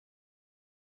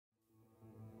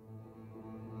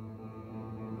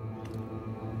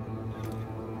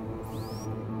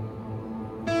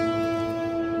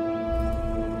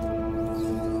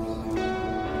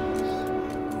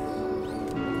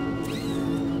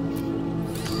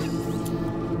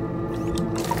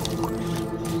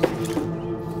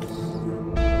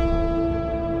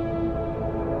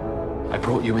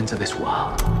brought you into this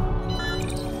world.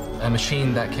 A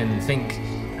machine that can think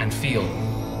and feel.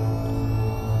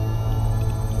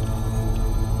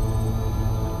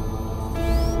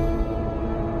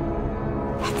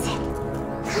 That's it.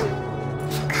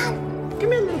 Come.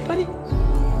 Come here, little buddy.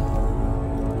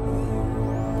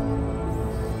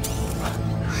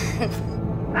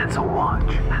 That's a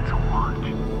watch. That's a watch.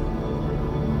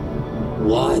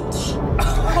 Watch?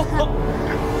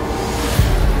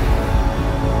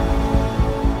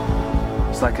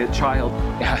 It's like a child.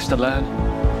 It has to learn.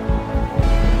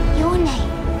 Your name.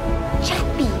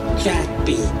 Chappie.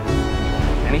 Chappie.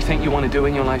 Anything you want to do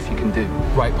in your life, you can do.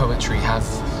 Write poetry, have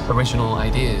original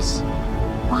ideas.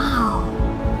 Wow.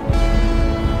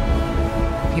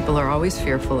 People are always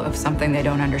fearful of something they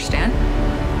don't understand.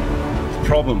 The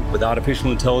problem with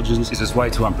artificial intelligence is it's way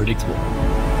too unpredictable.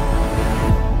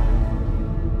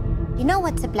 You know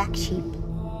what's a black sheep?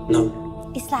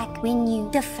 No. It's like when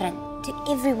you're different to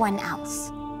everyone else.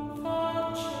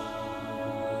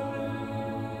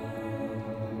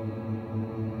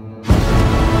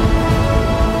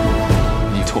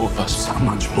 You taught us so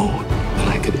much more than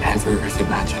I could ever have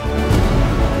imagined.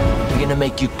 I'm gonna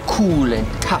make you cool and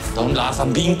tough. Don't laugh,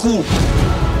 I'm being cool.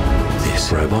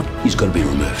 This robot is gonna be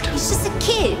removed. He's just a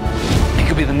kid. It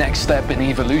could be the next step in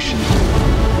evolution.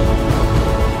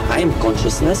 I am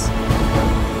consciousness.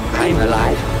 I am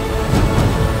alive.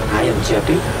 I am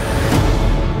Chappie.